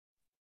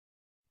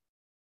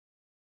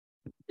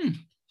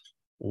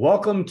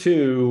Welcome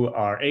to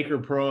our Acre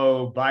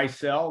Pro Buy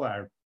Sell,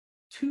 our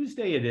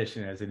Tuesday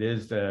edition, as it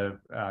is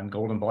on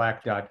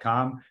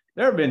goldenblack.com.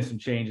 There have been some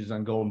changes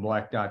on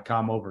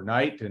goldenblack.com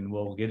overnight, and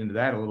we'll get into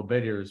that a little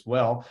bit here as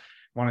well.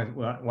 Want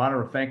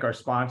to thank our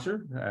sponsor.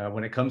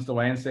 When it comes to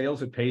land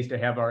sales, it pays to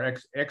have our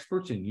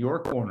experts in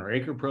your corner.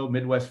 Acre Pro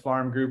Midwest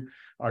Farm Group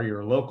are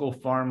your local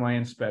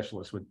farmland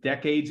specialists. With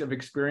decades of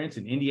experience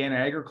in Indiana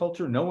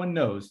agriculture, no one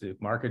knows the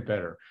market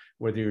better.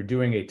 Whether you're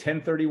doing a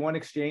 1031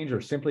 exchange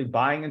or simply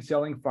buying and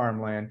selling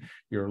farmland,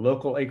 your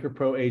local Acre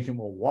Pro agent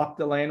will walk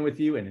the land with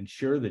you and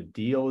ensure the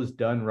deal is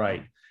done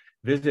right.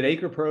 Visit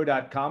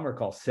acrepro.com or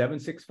call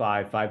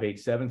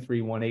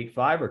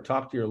 765-587-3185 or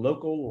talk to your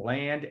local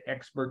land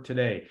expert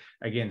today.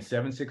 Again,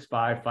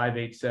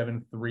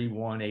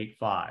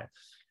 765-587-3185.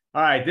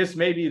 All right, this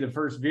may be the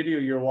first video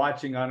you're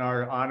watching on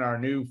our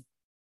new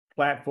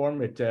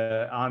platform at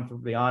on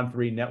the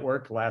On3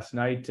 network. Last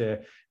night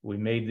we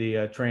made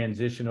the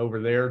transition over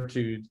there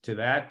to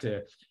that.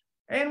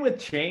 And with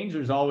change,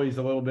 there's always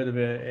a little bit of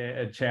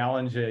a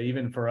challenge,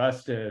 even for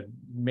us, to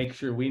make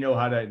sure we know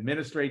how to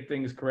administrate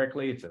things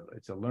correctly.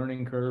 It's a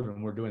learning curve,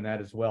 and we're doing that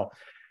as well.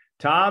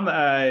 Tom,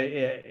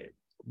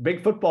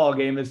 big football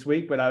game this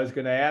week, but I was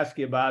going to ask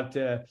you about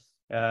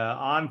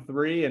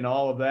On3 and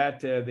all of that,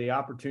 the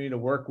opportunity to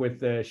work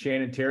with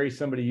Shannon Terry,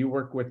 somebody you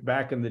worked with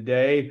back in the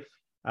day.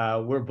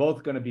 We're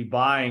both going to be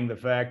buying the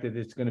fact that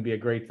it's going to be a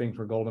great thing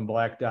for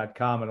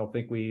goldenblack.com. I don't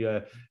think we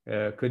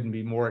couldn't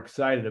be more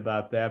excited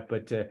about that,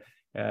 but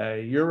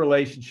your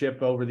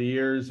relationship over the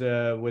years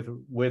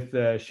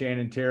with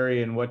Shannon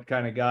Terry, and what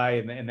kind of guy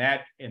in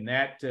that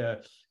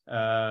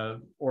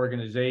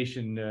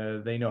organization,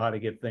 they know how to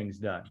get things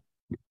done.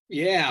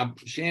 Yeah,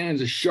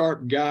 Shannon's a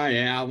sharp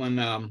guy,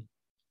 Alan.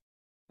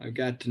 I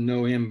got to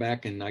know him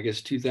back in, I guess,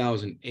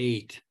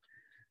 2008.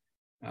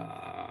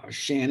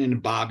 Shannon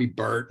and Bobby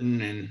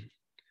Burton and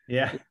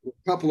a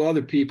couple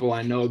other people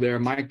I know there.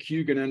 Mike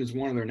Huguenin is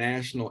one of their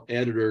national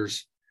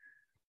editors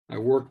I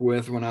worked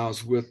with when I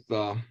was with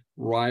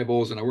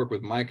Rivals, and I worked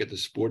with Mike at the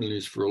Sporting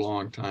News for a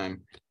long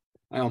time.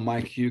 I owe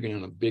Mike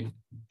Huguenin a big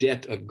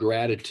debt of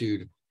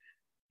gratitude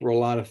for a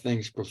lot of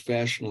things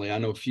professionally. I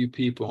know a few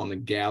people on the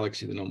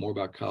galaxy that know more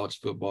about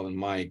college football than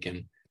Mike,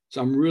 and so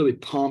I'm really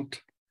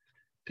pumped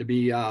to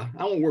be I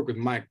won't work with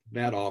Mike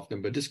that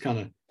often, but just kind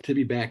of to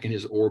be back in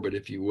his orbit,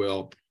 if you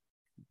will.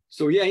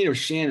 So yeah,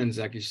 Shannon's,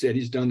 like you said,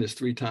 he's done this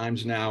 3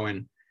 times now,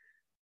 and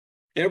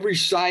every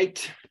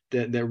site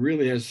that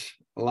really has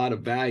a lot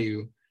of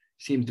value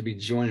seems to be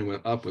joining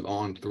up with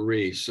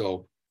On3.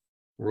 So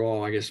we're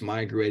all, I guess,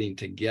 migrating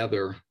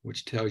together,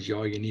 which tells you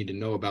all you need to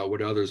know about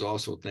what others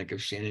also think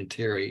of Shannon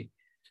Terry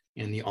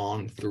and the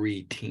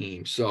On3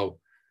 team. So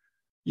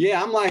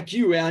yeah, I'm like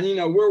you,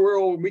 Alan. We're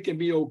old. We can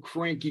be old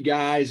cranky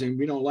guys, and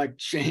we don't like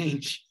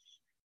change.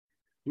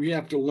 We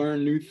have to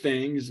learn new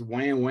things,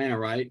 wham,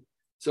 right?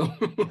 So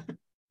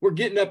we're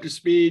getting up to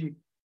speed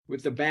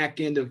with the back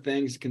end of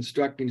things,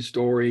 constructing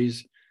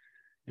stories,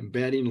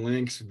 embedding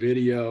links,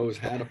 videos,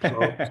 how to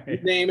post,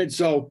 you name it.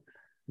 So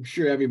I'm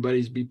sure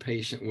everybody's be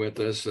patient with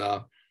us.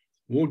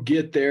 We'll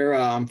get there.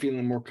 I'm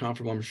feeling more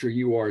comfortable. I'm sure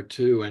you are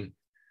too.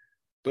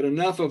 But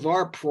enough of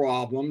our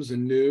problems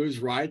and news,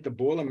 right? The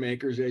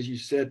Boilermakers, as you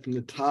said from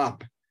the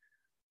top.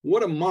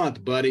 What a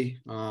month, buddy.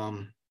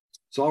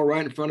 It's all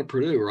right in front of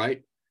Purdue,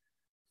 right?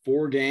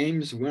 4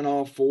 games, win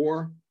all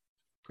 4.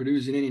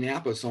 Purdue's in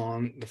Indianapolis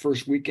on the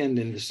first weekend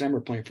in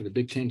December playing for the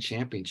Big Ten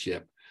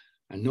championship.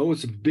 I know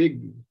it's a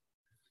big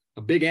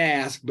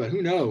ask, but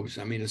who knows?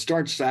 I mean, it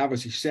starts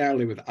obviously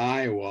Saturday with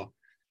Iowa.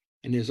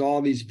 And as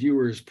all these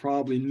viewers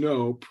probably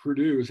know,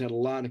 Purdue has had a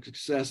lot of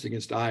success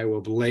against Iowa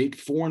of late.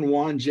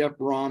 4-1, Jeff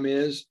Brom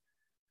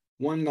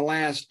won the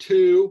last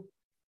 2.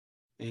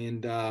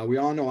 And we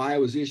all know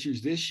Iowa's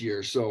issues this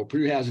year. So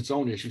Purdue has its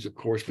own issues, of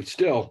course, but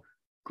still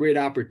great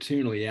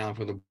opportunity out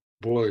for the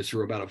Boilers, who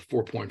are about a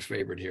 4-point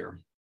favorite here.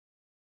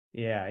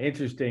 Yeah,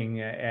 interesting.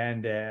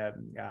 And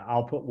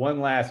I'll put one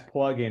last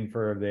plug in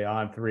for the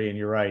On3. And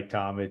you're right,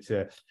 Tom. It's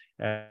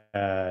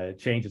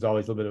change is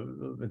always a little bit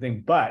of a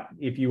thing. But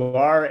if you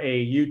are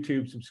a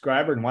YouTube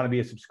subscriber and want to be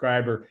a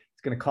subscriber,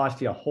 it's going to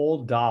cost you a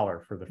whole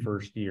 $1 for the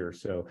first year.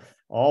 So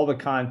all the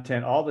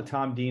content, all the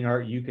Tom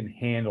Dienhart you can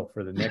handle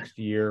for the next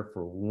year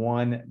for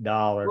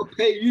 $1. We'll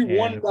pay you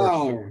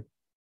 $1.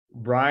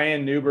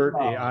 Brian Newbert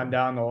on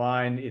down the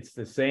line. It's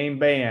the same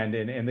band.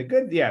 And the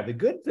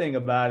good thing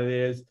about it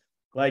is,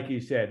 like you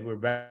said, we're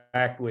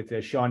back with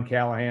the Sean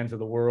Callahans of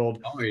the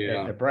world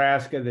at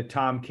Nebraska, the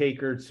Tom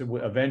Cakerts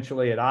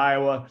eventually at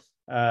Iowa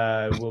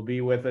will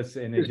be with us,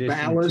 in addition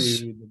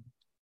to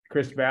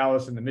Chris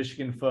Ballas and the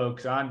Michigan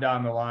folks on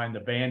down the line. The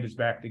band is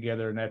back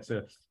together, and that's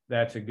a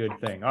good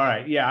thing. All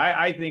right. Yeah,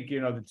 I think,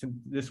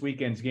 this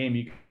weekend's game,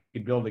 you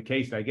could build a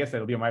case. I guess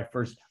that'll be my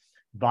first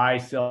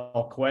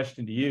buy-sell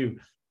question to you.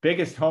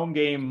 Biggest home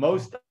game,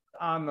 most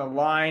on the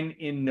line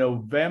in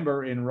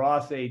November in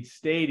Ross-Ade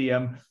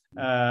Stadium.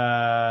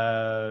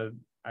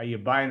 are you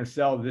buying or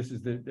sell? This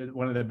is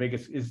one of the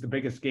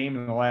biggest game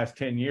in the last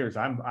 10 years.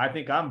 I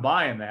think I'm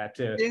buying that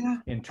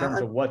in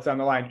terms of what's on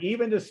the line,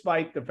 even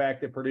despite the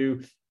fact that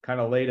Purdue kind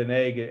of laid an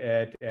egg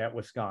at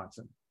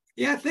Wisconsin.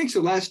 Yeah, I think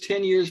so. Last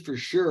 10 years for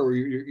sure, where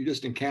you're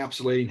just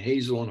encapsulating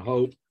Hazel and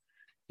Hope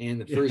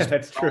and the first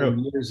that's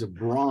true. years of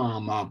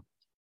Brom.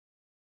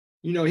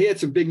 He had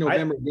some big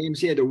November games.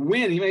 He had to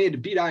win. He had to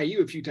beat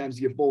IU a few times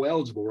to get bowl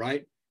eligible,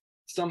 right?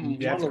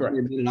 That's correct.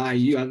 In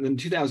IU, and then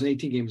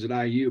 2018 games at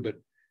IU. But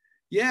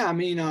yeah, I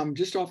mean,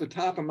 just off the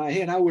top of my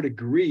head, I would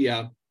agree.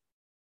 I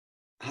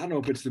don't know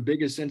if it's the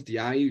biggest since the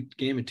IU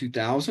game in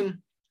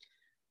 2000.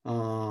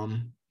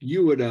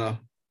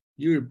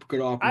 You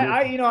could offer.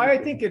 I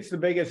think it's the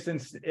biggest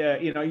since.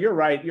 You're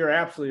right. You're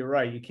absolutely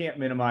right. You can't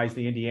minimize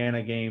the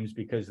Indiana games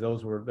because there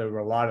were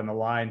a lot on the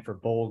line for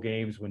bowl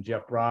games when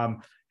Jeff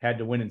Brom had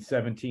to win in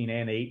 17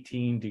 and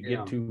 18 to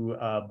get to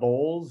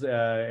bowls with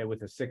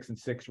a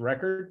 6-6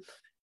 record.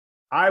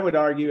 I would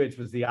argue it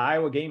was the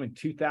Iowa game in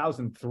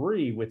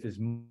 2003 with as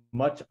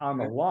much on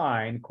the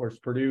line. Of course,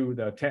 Purdue,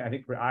 I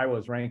think Iowa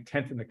was ranked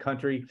 10th in the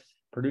country.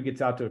 Purdue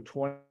gets out to a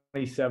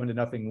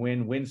 27-0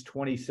 win, wins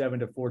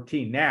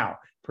 27-14. Now,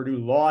 Purdue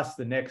lost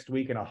the next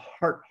week in a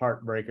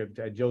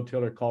heartbreaker. Joe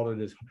Tiller called it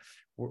his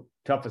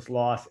toughest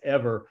loss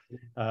ever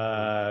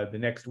the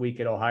next week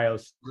at Ohio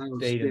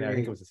State. And I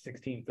think it was a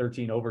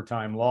 16-13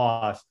 overtime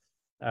loss.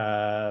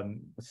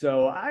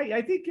 So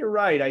I think you're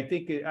right. I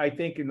think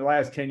in the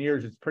last 10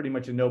 years, it's pretty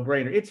much a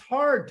no-brainer. It's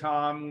hard,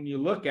 Tom, when you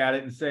look at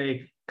it and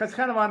say, because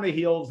kind of on the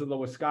heels of the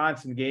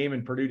Wisconsin game,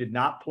 and Purdue did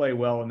not play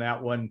well in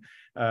that one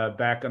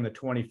back on the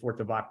 24th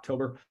of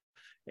October.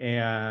 The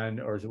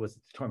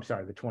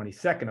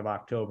 22nd of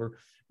October.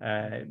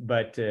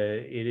 But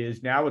it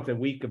is now with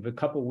a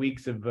couple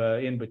weeks of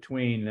in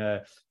between,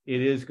 it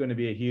is going to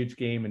be a huge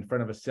game in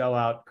front of a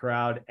sellout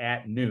crowd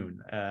at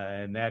noon.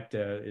 And that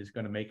is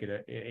going to make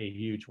it a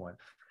huge one.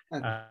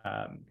 All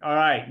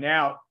right.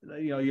 Now,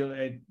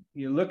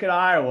 you look at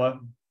Iowa.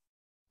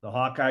 The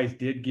Hawkeyes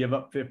did give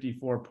up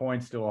 54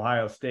 points to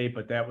Ohio State,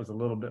 but that was a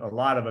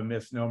lot of a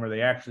misnomer.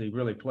 They actually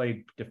really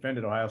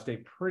defended Ohio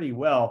State pretty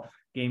well.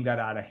 Game got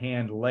out of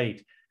hand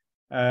late.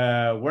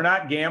 We're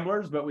not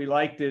gamblers, but we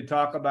like to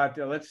talk about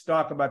let's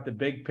talk about the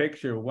big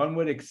picture. One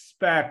would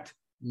expect,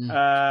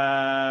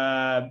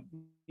 I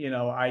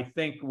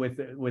think with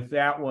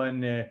that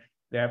one,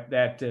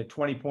 that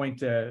 20 point,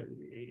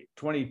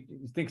 20,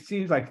 I think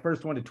seems like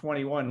first one to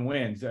 21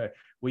 wins.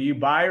 Will you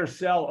buy or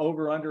sell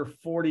over under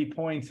 40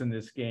 points in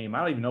this game? I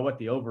don't even know what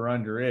the over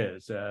under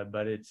is,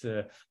 but it's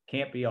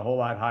can't be a whole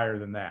lot higher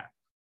than that.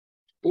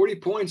 40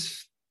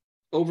 points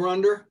over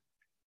under.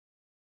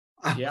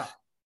 Yeah.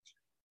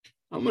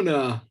 I'm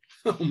not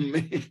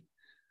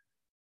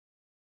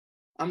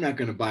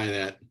gonna buy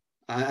that.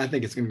 I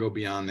think it's gonna go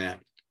beyond that.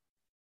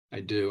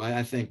 I do.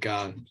 I think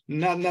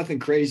nothing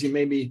crazy,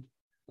 maybe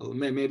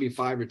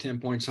 5 or 10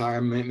 points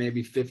higher,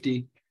 maybe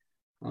 50.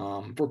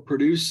 For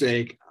Purdue's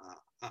sake,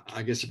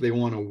 I guess if they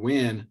want to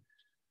win,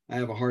 I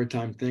have a hard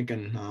time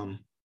thinking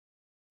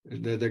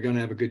they're going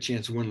to have a good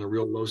chance of winning a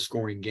real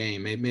low-scoring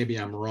game. Maybe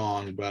I'm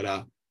wrong,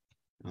 but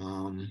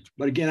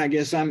again, I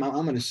guess I'm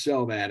going to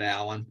sell that,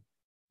 Alan.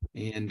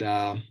 And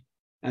I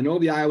know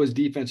the Iowa's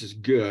defense is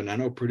good, and I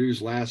know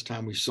Purdue's last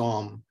time we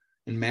saw them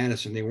in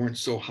Madison, they weren't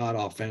so hot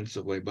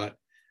offensively, but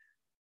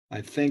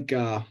I think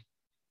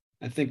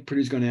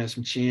Purdue's going to have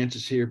some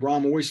chances here.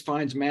 Brom always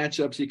finds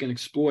matchups he can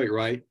exploit,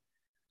 right?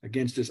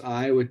 Against this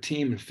Iowa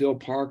team, and Phil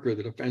Parker,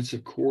 the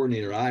defensive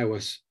coordinator, Iowa,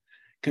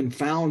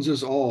 confounds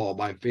us all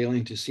by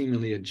failing to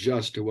seemingly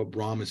adjust to what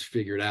Brom has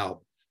figured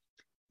out.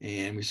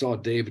 And we saw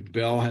David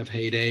Bell have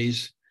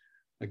heydays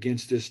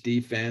against this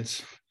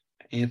defense.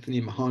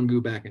 Anthony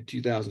Mahungu back in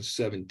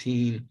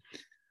 2017,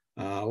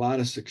 a lot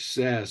of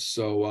success.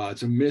 So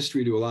it's a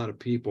mystery to a lot of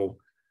people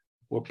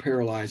what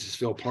paralyzes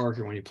Phil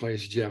Parker when he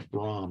plays Jeff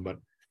Brom. But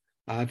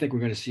I think we're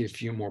going to see a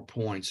few more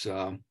points.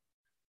 So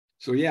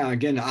yeah,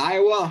 again,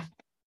 Iowa,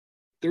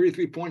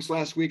 33 points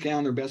last week,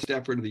 on their best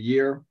effort of the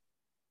year.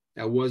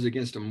 That was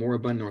against a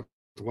moribund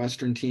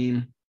Northwestern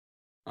team.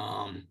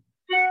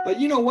 But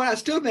you know what? I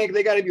still think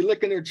they got to be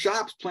licking their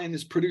chops playing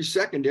this Purdue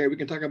secondary. We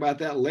can talk about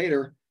that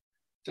later.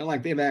 It's not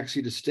like they've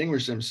actually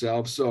distinguished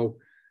themselves. So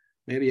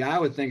maybe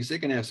Iowa thinks they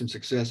can have some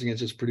success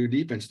against this Purdue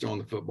defense throwing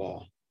the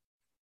football.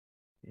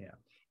 Yeah.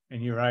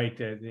 And you're right.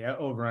 The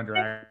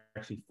over-under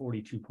actually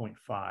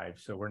 42.5.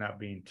 So we're not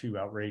being too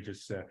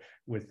outrageous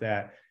with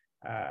that.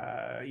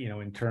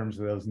 In terms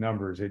of those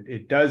numbers,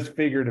 it does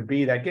figure to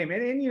be that game.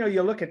 And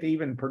you look at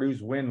even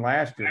Purdue's win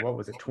last year, what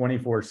was it,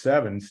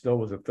 24-7, still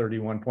was a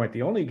 31 point.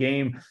 The only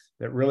game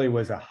that really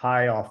was a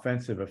high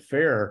offensive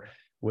affair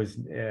was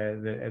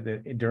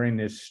during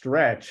this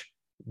stretch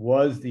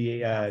was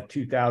the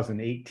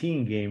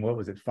 2018 game. What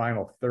was it,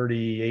 final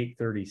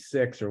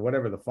 38-36 or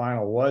whatever the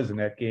final was in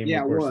that game?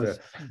 Yeah, of course,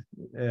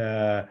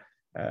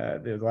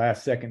 the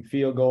last second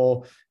field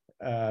goal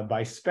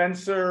by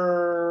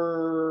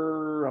Spencer.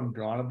 I'm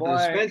drawing a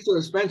blank.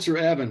 Spencer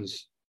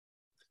Evans.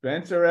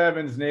 Spencer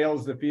Evans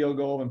nails the field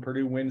goal and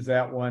Purdue wins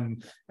that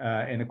one.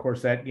 And of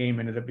course, that game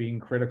ended up being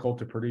critical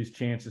to Purdue's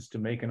chances to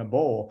making a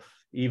bowl,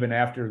 even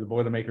after the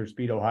Boilermakers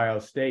beat Ohio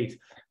State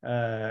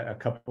a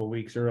couple of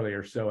weeks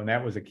earlier. So, and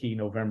that was a key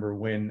November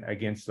win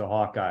against the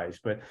Hawkeyes.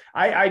 But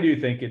I do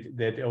think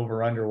that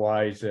over-under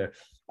wise,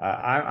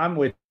 I'm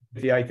with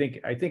you. I think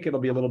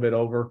it'll be a little bit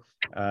over.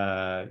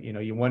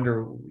 You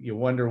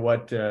wonder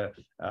what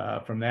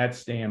from that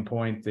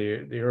standpoint,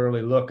 the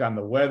early look on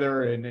the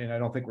weather, and I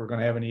don't think we're going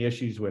to have any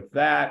issues with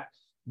that.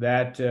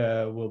 That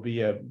will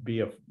be a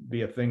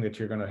thing that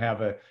you're going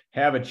to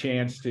have a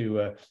chance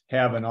to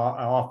have an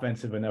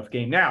offensive enough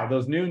game. Now,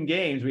 those noon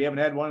games, we haven't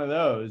had one of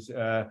those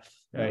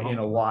in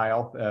a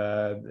while,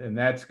 and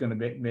that's going to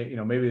be,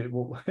 maybe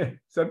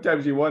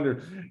sometimes you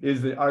wonder,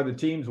 are the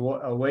teams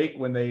awake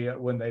when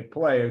they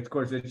play? Of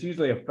course, it's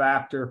usually a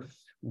factor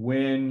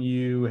when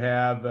you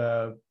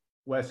have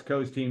West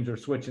Coast teams are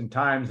switching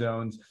time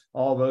zones,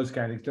 all those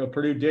kind of things. So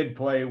Purdue did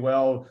play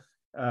well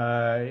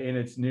in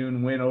its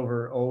noon win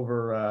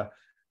over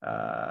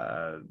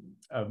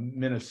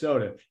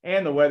Minnesota,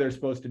 and the weather is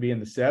supposed to be in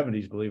the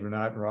 70s, believe it or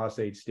not, in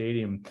Ross-Ade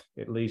Stadium,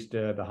 at least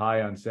the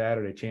high on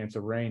Saturday, chance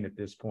of rain at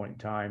this point in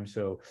time.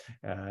 So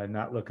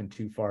not looking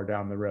too far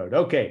down the road.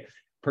 Okay,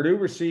 Purdue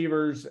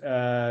receivers,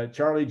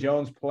 Charlie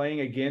Jones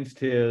playing against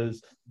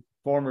his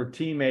former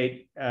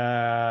teammate,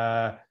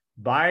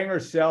 buying or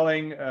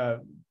selling.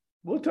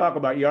 We'll talk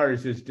about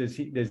yards. Does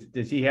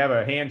he have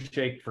a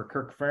handshake for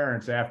Kirk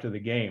Ferentz after the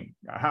game?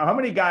 How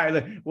many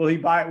guys will he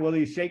buy? Will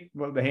he shake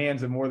the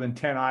hands of more than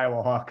 10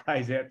 Iowa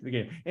Hawkeyes after the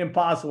game?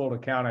 Impossible to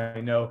count,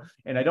 I know,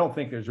 and I don't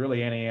think there's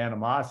really any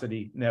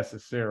animosity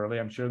necessarily.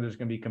 I'm sure there's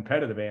going to be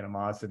competitive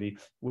animosity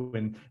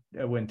when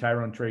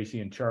Tyrone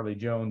Tracy and Charlie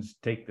Jones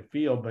take the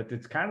field, but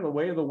it's kind of the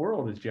way of the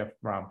world, as Jeff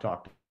Brom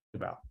talked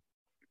about.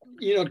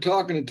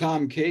 Talking to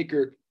Tom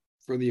Kakert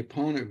for the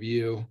opponent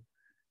view,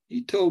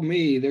 he told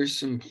me there's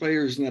some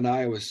players in that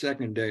Iowa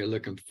secondary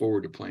looking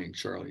forward to playing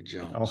Charlie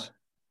Jones. Oh,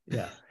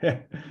 yeah.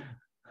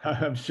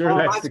 I'm sure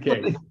that's the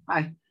case.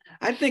 I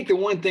think the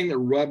one thing that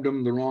rubbed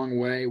him the wrong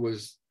way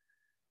was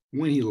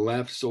when he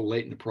left so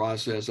late in the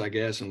process, I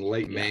guess, in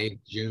late May,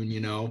 June,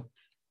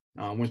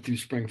 went through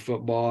spring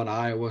football at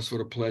Iowa,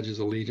 sort of pledges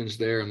allegiance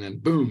there, and then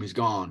boom, he's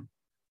gone.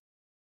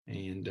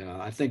 And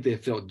I think they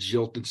felt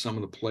jilted, some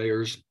of the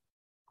players.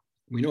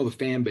 We know the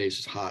fan base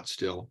is hot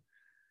still.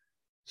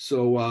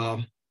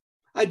 So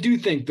I do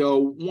think, though,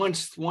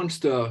 once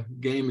the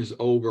game is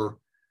over,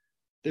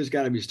 there's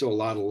got to be still a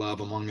lot of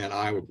love among that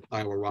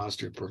Iowa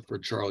roster for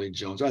Charlie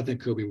Jones. I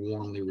think he'll be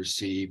warmly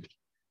received.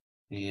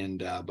 And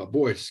but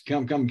boy, it's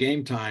come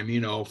game time,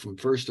 from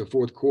first to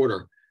fourth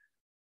quarter,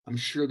 I'm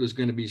sure there's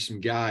going to be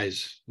some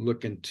guys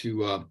looking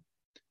to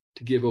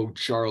give old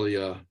Charlie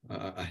a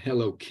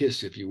hello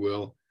kiss, if you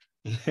will.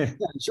 I'm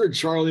sure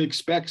Charlie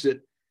expects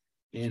it.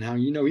 And how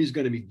he's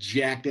going to be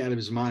jacked out of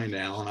his mind,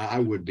 Alan. I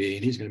would be,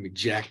 and he's going to be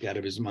jacked out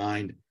of his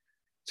mind.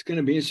 It's going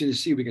to be interesting to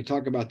see. We can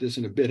talk about this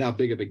in a bit, how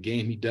big of a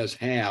game he does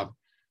have.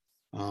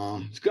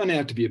 It's going to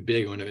have to be a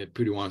big one if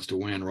Purdue wants to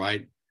win,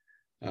 right?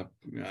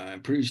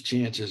 Purdue's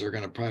chances are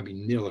going to probably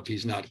be nil if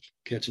he's not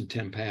catching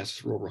 10 passes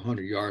for over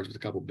 100 yards with a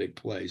couple big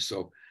plays.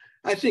 So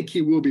I think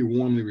he will be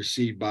warmly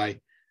received by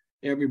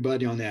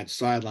everybody on that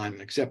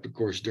sideline, except, of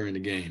course, during the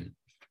game.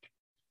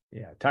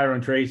 Yeah,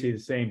 Tyrone Tracy, the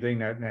same thing.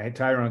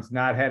 Tyrone's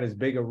not had as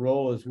big a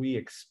role as we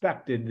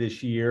expected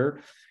this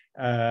year.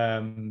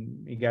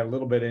 He got a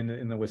little bit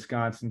in the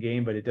Wisconsin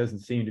game, but it doesn't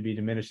seem to be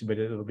diminishing. But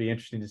it'll be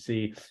interesting to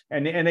see.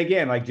 And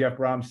again, like Jeff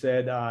Brom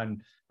said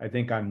on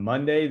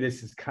Monday,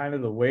 this is kind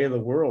of the way of the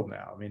world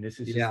now. I mean, this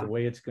is just the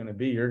way it's going to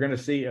be.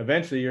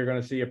 Eventually you're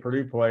going to see a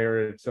Purdue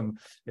player at some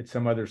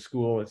other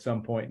school at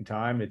some point in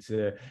time. It's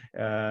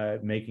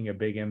making a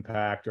big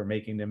impact or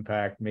making an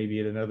impact maybe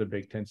at another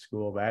Big Ten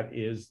school. That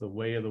is the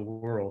way of the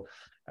world.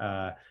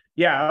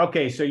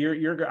 Okay. So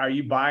are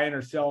you buying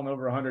or selling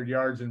over 100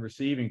 yards in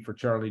receiving for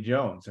Charlie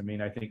Jones? I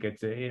mean, I think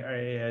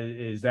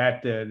is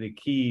that the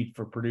key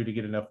for Purdue to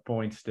get enough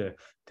points to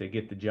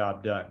get the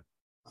job done?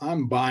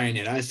 I'm buying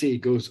it. I say he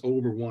goes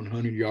over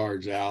 100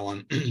 yards,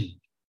 Alan. At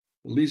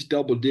least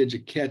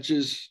double-digit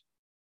catches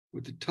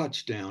with the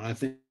touchdown. I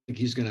think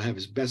he's going to have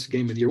his best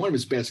game of the year. One of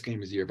his best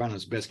games of the year. If I know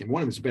his best game,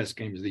 one of his best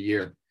games of the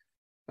year.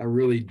 I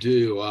really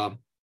do.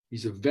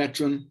 He's a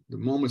veteran. The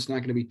moment's not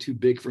going to be too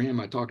big for him.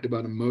 I talked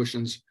about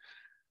emotions.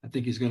 I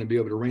think he's going to be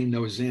able to rein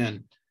those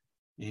in.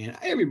 And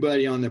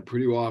everybody on the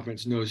Purdue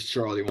offense knows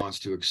Charlie wants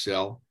to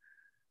excel.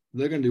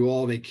 They're going to do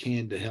all they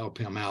can to help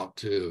him out,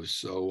 too.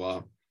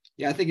 So,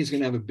 I think he's going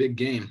to have a big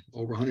game,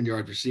 over 100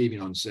 yards receiving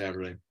on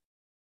Saturday.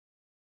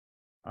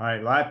 All right,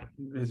 a lot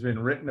has been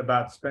written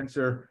about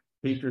Spencer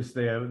Petras,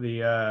 the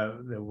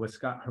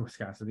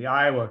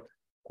Iowa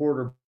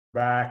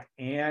quarterback,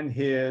 and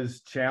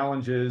his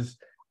challenges.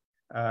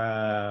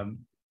 And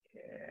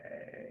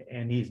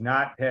he's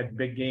not had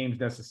big games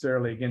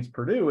necessarily against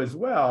Purdue as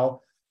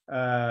well.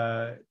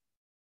 Again,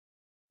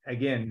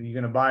 you're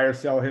going to buy or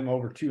sell him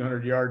over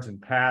 200 yards in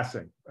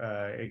passing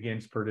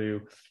against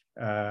Purdue.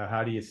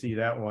 How do you see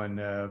that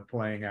one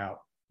playing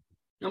out?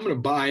 I'm going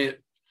to buy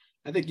it.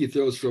 I think he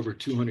throws for over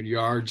 200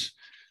 yards.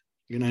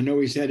 And I know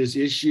he's had his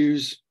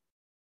issues.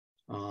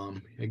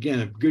 Again,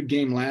 a good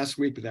game last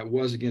week, but that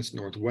was against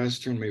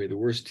Northwestern, maybe the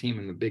worst team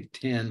in the Big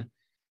Ten.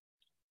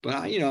 But,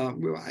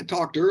 I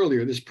talked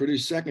earlier, this Purdue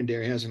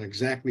secondary hasn't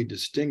exactly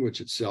distinguished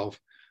itself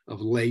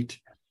of late.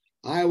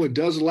 Iowa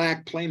does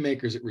lack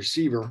playmakers at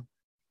receiver.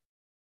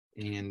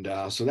 And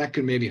so that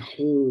could maybe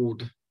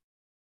hold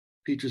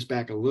Petrus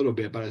back a little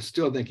bit, but I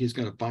still think he's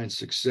going to find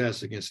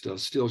success against a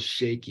still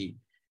shaky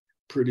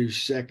Purdue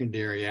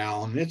secondary,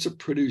 Alan. It's a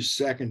Purdue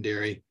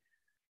secondary.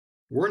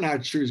 We're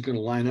not sure he's going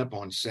to line up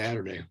on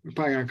Saturday. We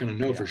probably aren't going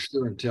to know for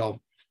sure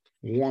until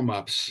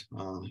warm-ups.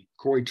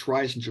 Corey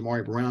Trice and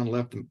Jamari Brown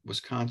left the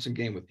Wisconsin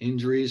game with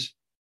injuries.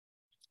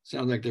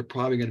 Sounds like they're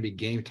probably going to be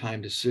game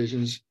time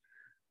decisions.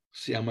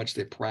 See how much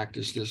they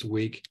practice this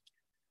week.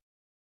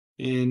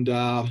 And,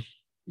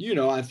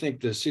 I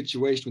think the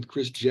situation with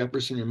Chris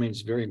Jefferson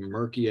remains very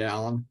murky,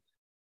 Alan.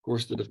 Of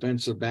course, the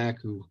defensive back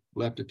who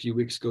left a few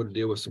weeks ago to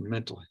deal with some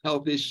mental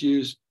health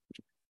issues.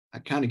 I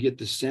kind of get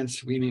the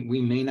sense we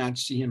may not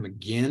see him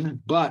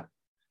again, but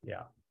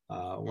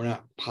we're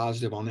not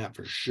positive on that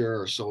for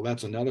sure. So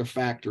that's another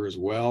factor as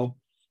well.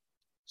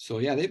 So,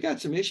 they've got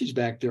some issues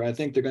back there. I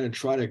think they're going to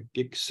try to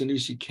get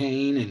Sanusi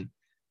Kane and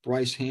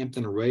Bryce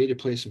Hampton Array to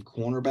play some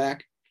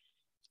cornerback.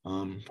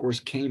 Of course,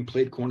 Kane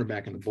played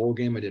cornerback in the bowl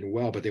game. I did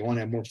well, but they want to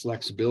have more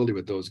flexibility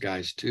with those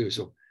guys too.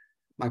 So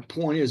my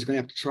point is they're going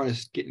to have to try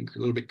to get a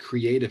little bit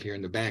creative here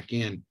in the back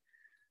end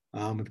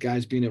with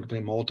guys being able to play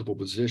multiple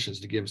positions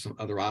to give them some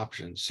other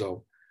options.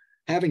 So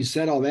having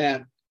said all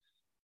that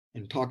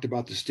and talked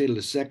about the state of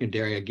the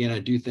secondary, again, I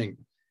do think,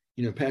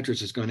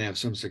 Petrus is going to have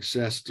some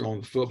success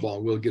throwing the football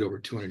and will get over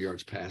 200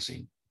 yards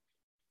passing.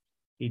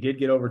 He did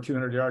get over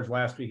 200 yards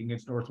last week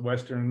against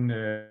Northwestern,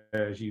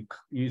 as you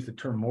use the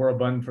term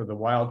moribund for the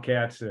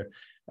Wildcats.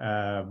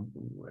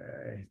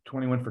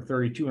 21 for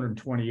 30,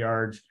 220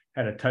 yards,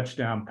 had a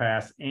touchdown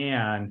pass,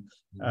 and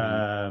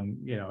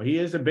he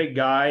is a big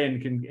guy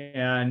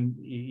and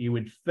you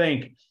would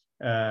think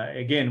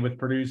again with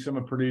Purdue, some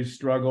of Purdue's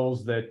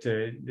struggles that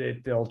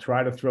they'll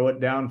try to throw it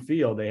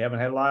downfield. They haven't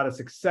had a lot of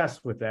success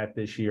with that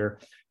this year.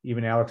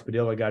 Even Alex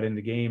Padilla got in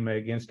the game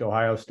against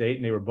Ohio State,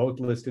 and they were both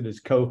listed as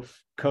co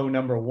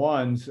number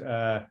ones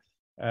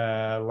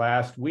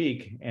last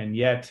week, and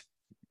yet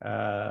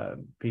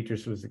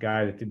Petrus was the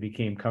guy that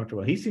became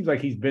comfortable. He seems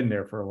like he's been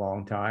there for a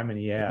long time, and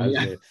he has.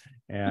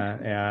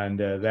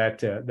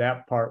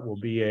 That part will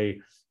be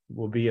a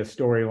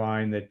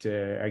storyline that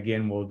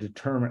again will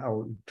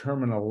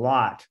determine a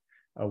lot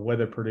of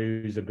whether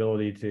Purdue's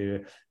ability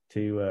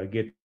to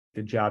get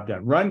the job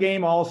done. Run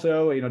game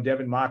also,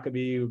 Devin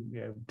Maccabee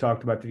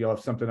talked about you'll have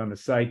something on the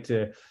site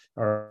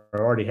or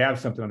already have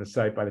something on the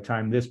site by the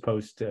time this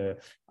post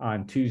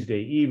on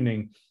Tuesday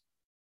evening.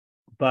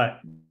 But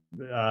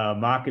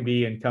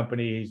Maccabee and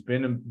company, he's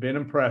been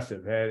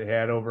impressive.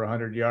 Had over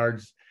 100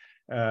 yards.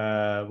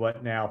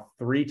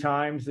 3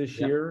 times this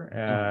year,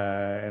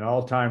 an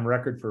all-time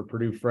record for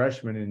Purdue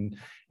freshmen,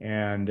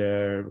 and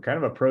kind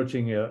of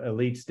approaching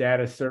elite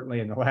status,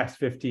 certainly in the last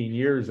 15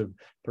 years of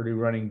Purdue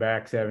running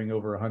backs having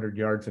over 100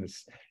 yards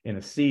in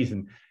a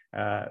season.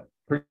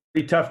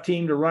 Pretty tough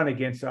team to run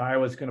against.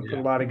 Iowa's going to put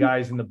a lot of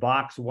guys in the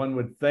box. One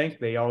would think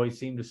they always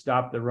seem to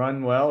stop the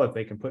run well. If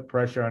they can put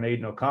pressure on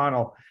Aiden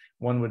O'Connell,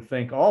 one would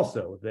think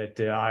also that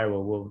Iowa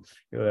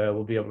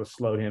will be able to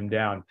slow him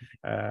down.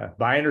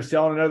 Buying or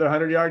selling another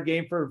 100-yard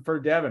game for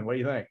Devin? What do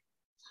you think?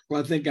 Well,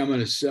 I think I'm going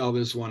to sell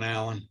this one,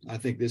 Alan. I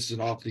think this is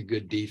an awfully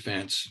good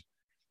defense.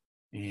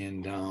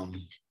 And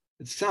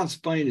it sounds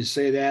funny to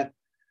say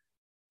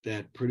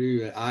that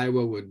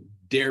Iowa would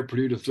dare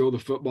Purdue to throw the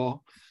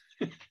football.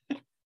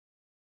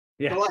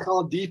 But like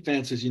all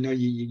defenses,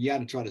 you got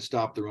to try to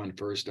stop the run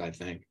first, I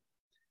think.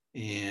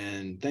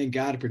 And thank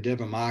God for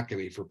Devin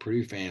Maccabee for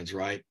Purdue fans,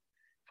 right?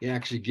 He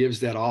actually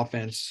gives that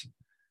offense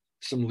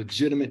some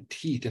legitimate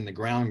teeth in the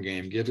ground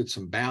game, gives it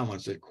some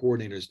balance that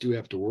coordinators do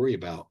have to worry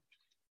about.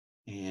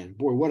 And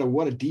boy,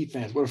 what a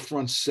defense, what a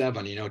front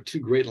seven, 2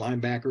 great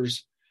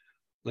linebackers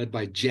led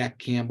by Jack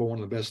Campbell,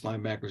 one of the best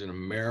linebackers in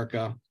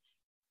America,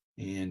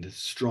 and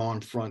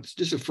strong front,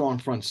 just a strong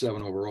front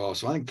seven overall.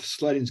 So I think the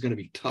sledding is going to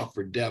be tough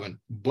for Devin.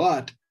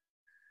 But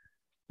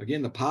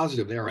again, the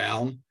positive there,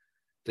 Alan,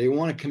 they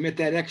want to commit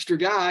that extra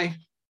guy.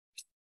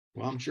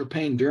 Well, I'm sure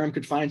Payne Durham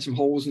could find some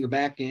holes in the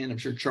back end. I'm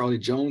sure Charlie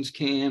Jones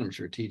can. I'm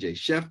sure TJ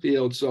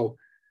Sheffield. So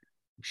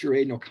I'm sure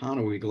Aiden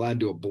O'Connell will be glad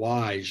to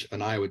oblige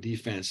an Iowa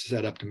defense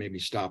set up to maybe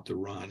stop the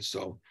run.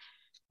 So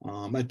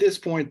at this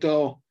point,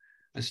 though,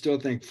 I still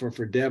think for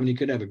Devin, he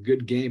could have a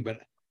good game, but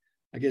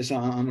I guess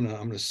I'm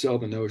gonna sell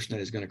the notion that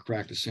he's going to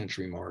crack the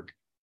century mark.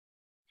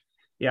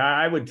 Yeah,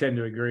 I would tend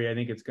to agree. I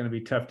think it's going to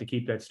be tough to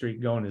keep that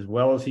streak going as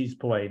well as he's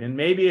played. And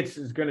maybe it's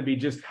going to be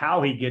just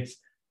how he gets,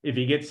 if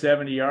he gets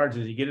 70 yards,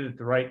 does he get it at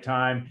the right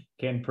time?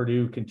 Can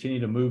Purdue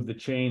continue to move the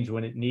chains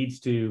when it needs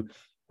to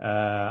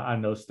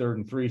on those 3rd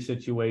and 3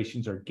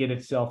 situations, or get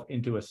itself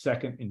into a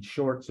 2nd and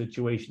short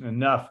situation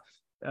enough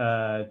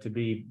to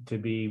be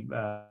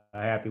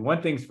happy?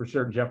 One thing's for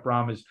certain, Jeff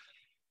Brom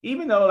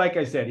even though, like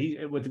I said,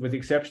 with the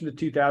exception of the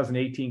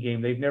 2018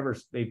 game,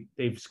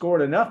 they've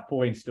scored enough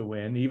points to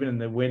win, even in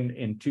the win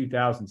in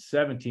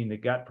 2017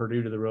 that got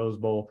Purdue to the Rose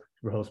Bowl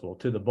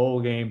to the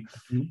bowl game.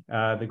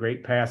 The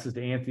great passes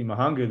to Anthony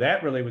Mahungu.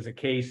 That really was a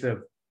case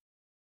of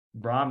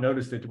Brom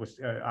noticed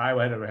that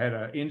Iowa had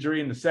an injury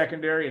in the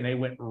secondary, and they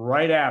went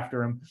right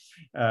after him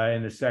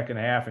in the second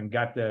half and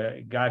got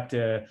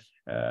the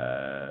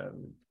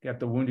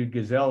wounded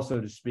gazelle, so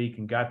to speak,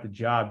 and got the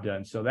job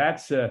done. So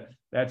that's a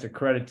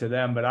credit to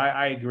them. But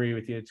I agree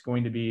with you; it's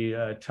going to be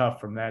tough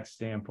from that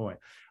standpoint.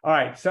 All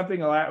right, something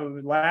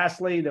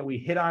lastly that we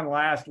hit on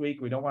last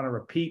week. We don't want to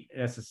repeat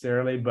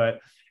necessarily,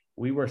 but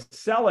we were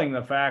selling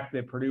the fact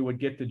that Purdue would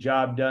get the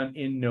job done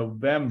in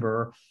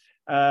November.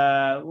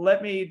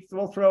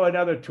 We'll throw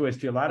another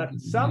twist here.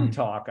 Some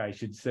talk, I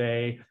should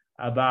say,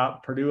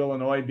 about Purdue,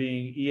 Illinois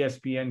being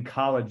ESPN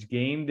College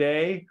Game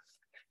Day,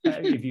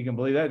 if you can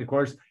believe that. Of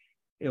course,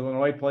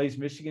 Illinois plays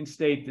Michigan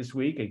State this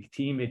week, a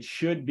team it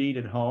should beat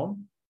at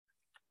home.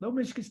 Though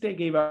Michigan State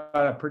gave out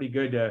a pretty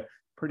good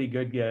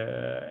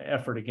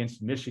effort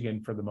against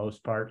Michigan for the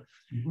most part.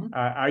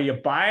 Are you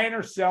buying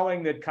or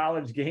selling that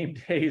College Game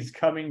Day is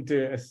coming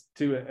to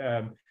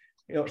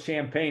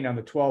Champaign on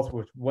the 12th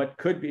with what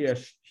could be a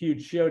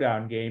huge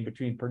showdown game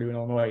between Purdue and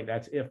Illinois?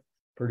 That's if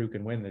Purdue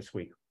can win this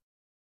week.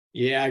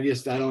 Yeah, I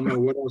guess I don't know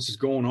what else is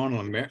going on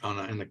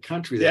in the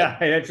country.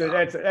 That's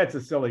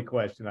a silly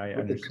question. I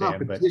understand. The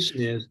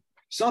competition is.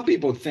 Some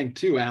people think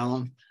too,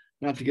 Alan,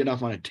 not to get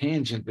off on a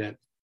tangent, that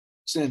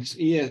since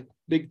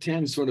Big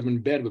Ten's sort of in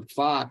bed with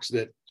Fox,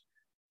 that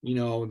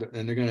and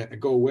they're going to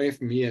go away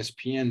from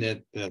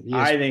ESPN. ESPN,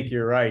 I think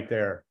you're right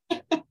there.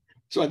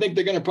 So I think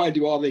they're going to probably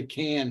do all they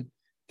can.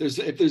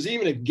 If there's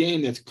even a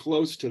game that's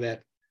close to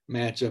that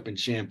matchup in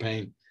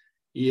Champaign,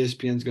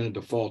 ESPN's going to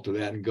default to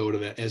that and go to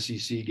the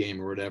SEC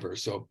game or whatever.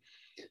 So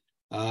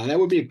that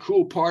would be a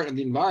cool part of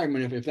the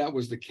environment if that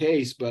was the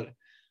case. But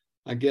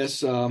I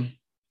guess I'll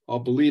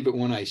believe it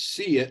when I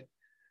see it.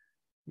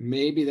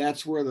 Maybe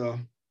that's where the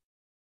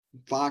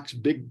Fox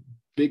big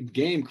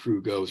game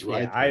crew goes,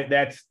 right? Yeah,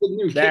 that's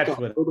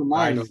what over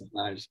mine those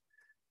guys.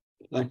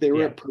 Like they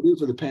were at Purdue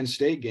for the Penn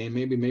State game.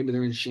 Maybe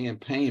they're in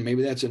Champaign.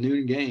 Maybe that's a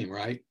noon game,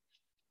 right?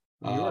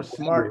 You're a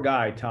smart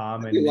guy,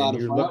 Tom, and I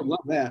love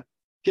that.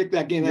 Kick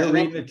that game. You're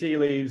reading the tea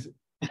leaves.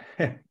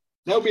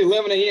 That'll be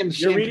 11 a.m.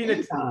 You're reading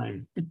the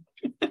time.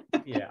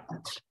 Yeah.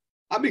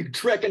 I'll be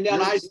trekking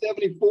down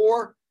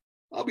I-74.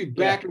 I'll be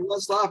back in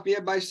West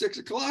Lafayette by 6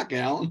 o'clock,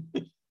 Alan.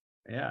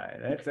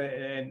 Yeah,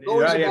 and you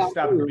have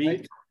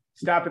to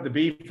stop at the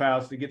beef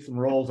house to get some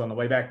rolls on the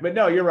way back. But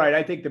no, you're right.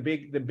 I think the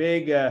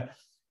big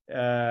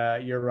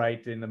you're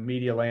right, in the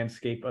media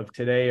landscape of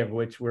today, of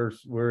which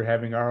we're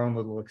having our own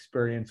little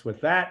experience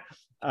with that.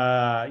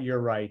 You're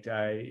right.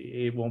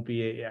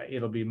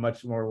 It'll be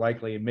much more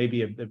likely,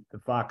 maybe the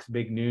Fox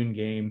big noon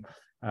game.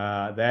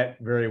 That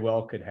very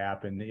well could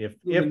happen if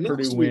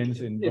Purdue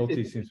wins and both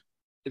these teams.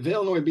 If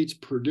Illinois beats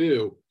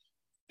Purdue,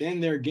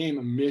 then their game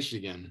at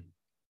Michigan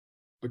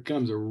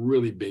becomes a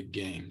really big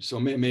game. So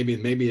maybe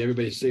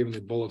everybody's saving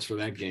their bullets for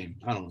that game.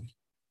 I don't know.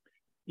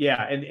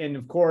 Yeah, and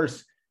of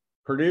course,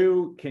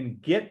 Purdue can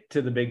get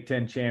to the Big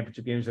Ten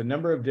championship game. There's a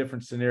number of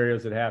different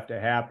scenarios that have to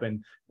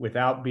happen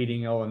without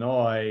beating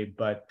Illinois,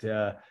 but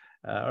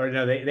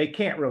they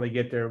can't really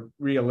get there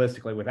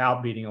realistically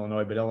without beating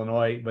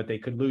Illinois, but they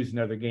could lose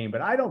another game.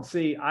 But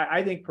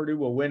I think Purdue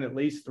will win at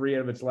least 3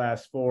 out of its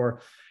last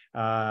 4.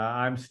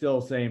 I'm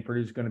still saying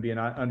Purdue's going to be an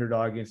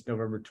underdog against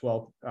November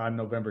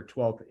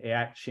 12th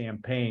at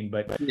Champaign.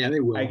 But yeah, they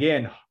will.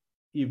 Again,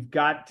 you've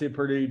got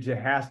Purdue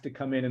has to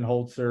come in and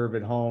hold serve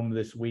at home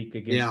this week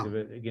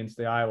against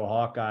the Iowa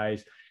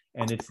Hawkeyes.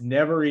 And it's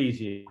never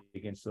easy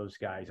against those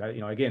guys.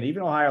 Again,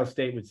 even Ohio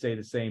State would say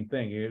the same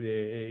thing.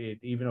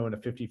 Even though in a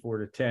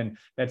 54-10,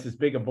 that's as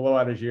big a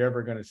blowout as you're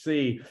ever going to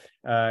see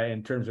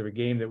in terms of a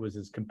game that was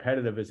as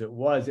competitive as it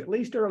was, at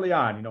least early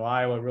on.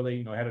 Iowa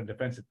really, had a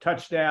defensive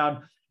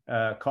touchdown,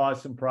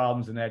 caused some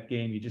problems in that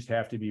game. You just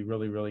have to be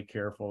really, really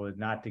careful and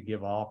not to give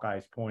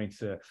Hawkeyes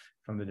points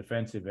from the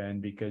defensive end,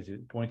 because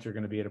points are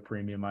going to be at a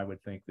premium, I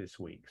would think, this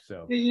week.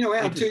 So, the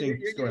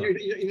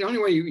only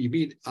way you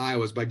beat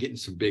Iowa is by getting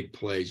some big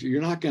plays.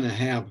 You're not going to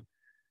have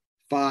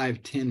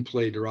 5-10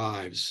 play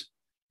drives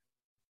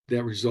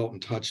that result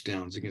in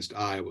touchdowns against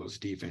Iowa's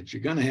defense.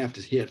 You're going to have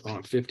to hit on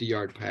a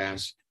 50-yard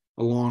pass,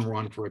 a long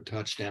run for a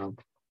touchdown,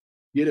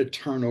 get a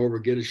turnover,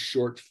 get a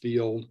short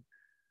field.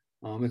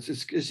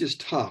 It's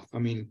just tough. I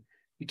mean,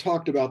 you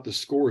talked about the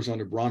scores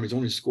under Brom. He's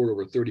only scored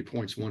over 30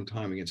 points one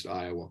time against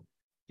Iowa.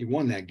 He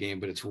won that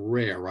game, but it's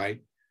rare, right?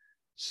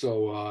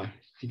 So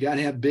you got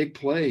to have big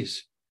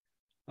plays.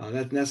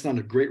 That's not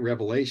a great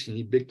revelation. You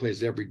need big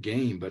plays every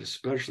game, but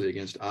especially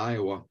against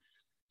Iowa.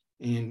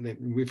 And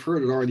we've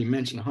heard it already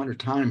mentioned 100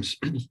 times.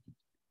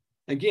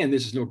 Again,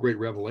 this is no great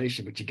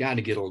revelation, but you got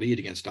to get a lead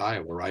against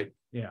Iowa, right?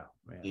 Yeah.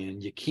 Man.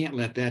 And you can't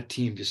let that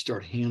team just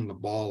start handing the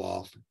ball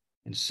off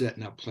and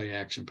setting up play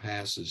action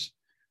passes.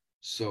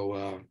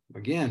 So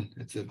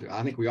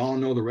I think we all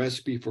know the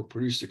recipe for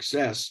Purdue's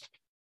success.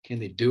 Can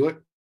they do it?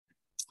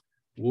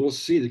 we'll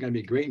see. There's going to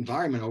be a great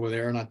environment over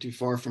there, not too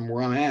far from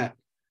where I'm at,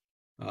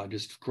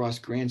 just across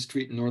Grand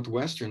Street in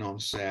Northwestern on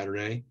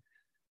Saturday.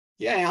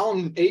 Yeah,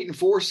 Allen 8-4,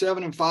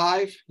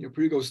 7-5.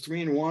 Purdue goes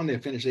 3-1. They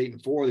finish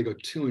 8-4. They go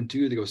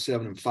 2-2. They go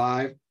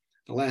 7-5.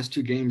 The last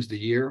 2 games of the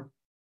year,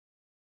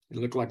 they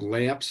look like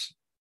layups.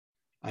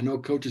 I know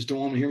coaches don't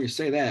want to hear me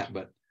say that,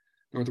 but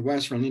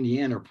Northwestern and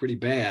Indiana are pretty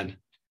bad.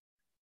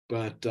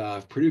 But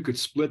if Purdue could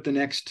split the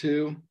next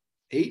 2,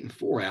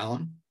 8-4,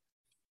 Allen,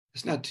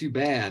 it's not too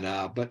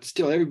bad. But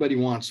still, everybody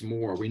wants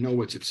more. We know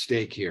what's at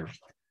stake here.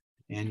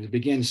 And it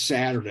begins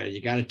Saturday.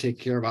 You got to take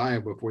care of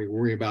Iowa before you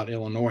worry about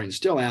Illinois. And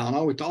still,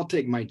 Allen, I'll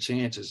take my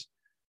chances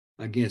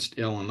against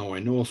Illinois.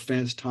 No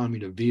offense, Tommy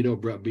DeVito,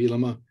 Brett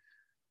Bielema.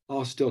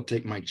 I'll still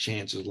take my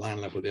chances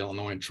lining up with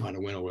Illinois and trying to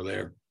win over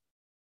there.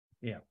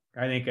 Yeah,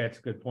 I think that's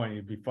a good point.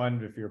 It'd be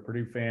fun if you're a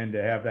Purdue fan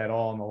to have that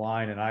all on the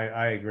line. And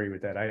I agree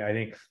with that. I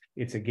think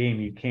it's a game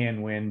you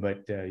can win,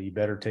 but you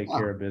better take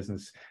care of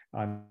business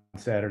on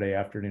Saturday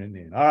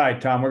afternoon. All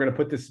right, Tom, we're going to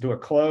put this to a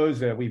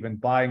close. We've been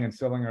buying and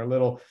selling our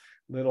little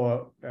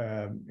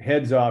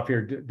heads off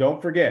here.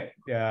 Don't forget,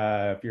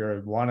 if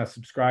you want to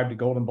subscribe to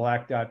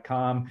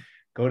goldenblack.com,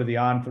 go to the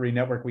On3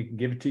 network. We can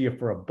give it to you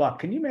for $1.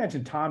 Can you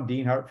imagine Tom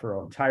Dienhart for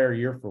an entire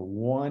year for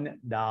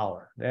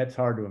 $1? That's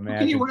hard to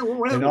imagine. What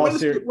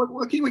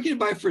can you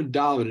buy for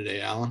 $1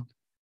 today, Alan?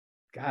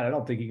 God, I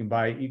don't think you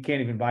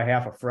can't even buy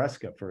half a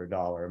Fresca for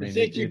 $1. I mean, I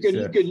think you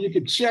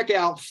could check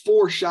out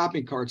 4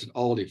 shopping carts at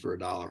Aldi for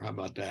 $1. How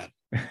about that?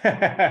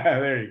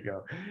 There you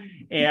go.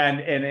 And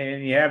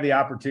you have the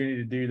opportunity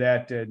to do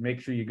that. Make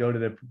sure you go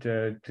to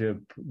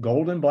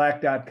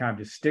goldenblack.com.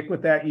 Just stick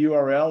with that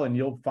URL and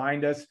you'll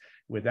find us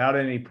without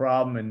any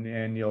problem.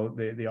 And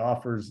the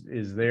offers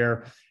is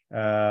there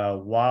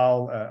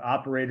while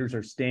operators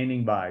are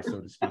standing by, so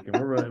to speak.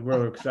 And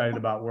we're excited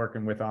about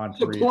working with On3.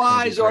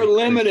 Supplies are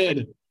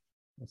limited.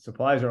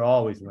 Supplies are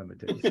always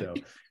limited. So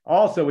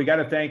also we got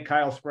to thank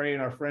Kyle Spray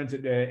and our friends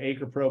at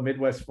Acre Pro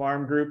Midwest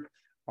Farm Group,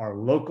 our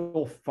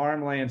local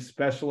farmland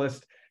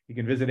specialist. You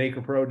can visit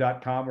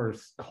acrepro.com or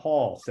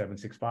call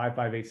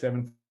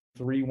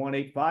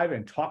 765-587-3185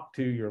 and talk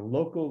to your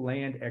local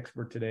land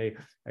expert today.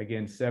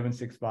 Again,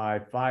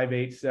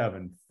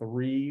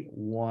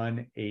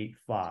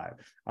 765-587-3185.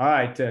 All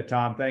right,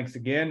 Tom, thanks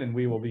again. And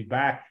we will be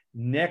back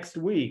next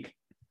week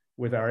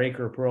with our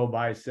Acre Pro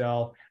buy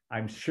sell.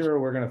 I'm sure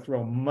we're going to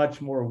throw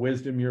much more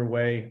wisdom your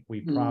way.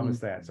 We promise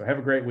that. So have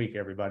a great week,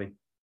 everybody.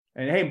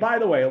 And hey, by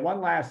the way, one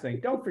last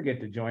thing, don't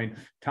forget to join.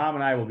 Tom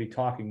and I will be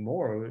talking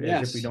more,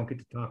 as if we don't get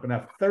to talk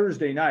enough,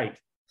 Thursday night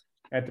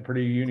at the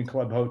Purdue Union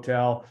Club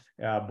Hotel,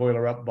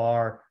 Boiler Up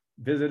Bar.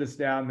 Visit us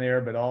down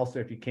there, but also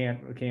if you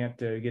can't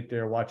get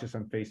there, watch us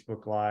on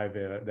Facebook Live.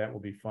 That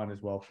will be fun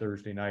as well,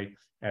 Thursday night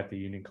at the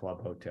Union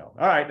Club Hotel.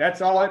 All right,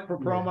 that's all it for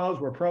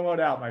promos. We're promoed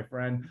out, my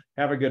friend.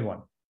 Have a good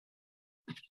one.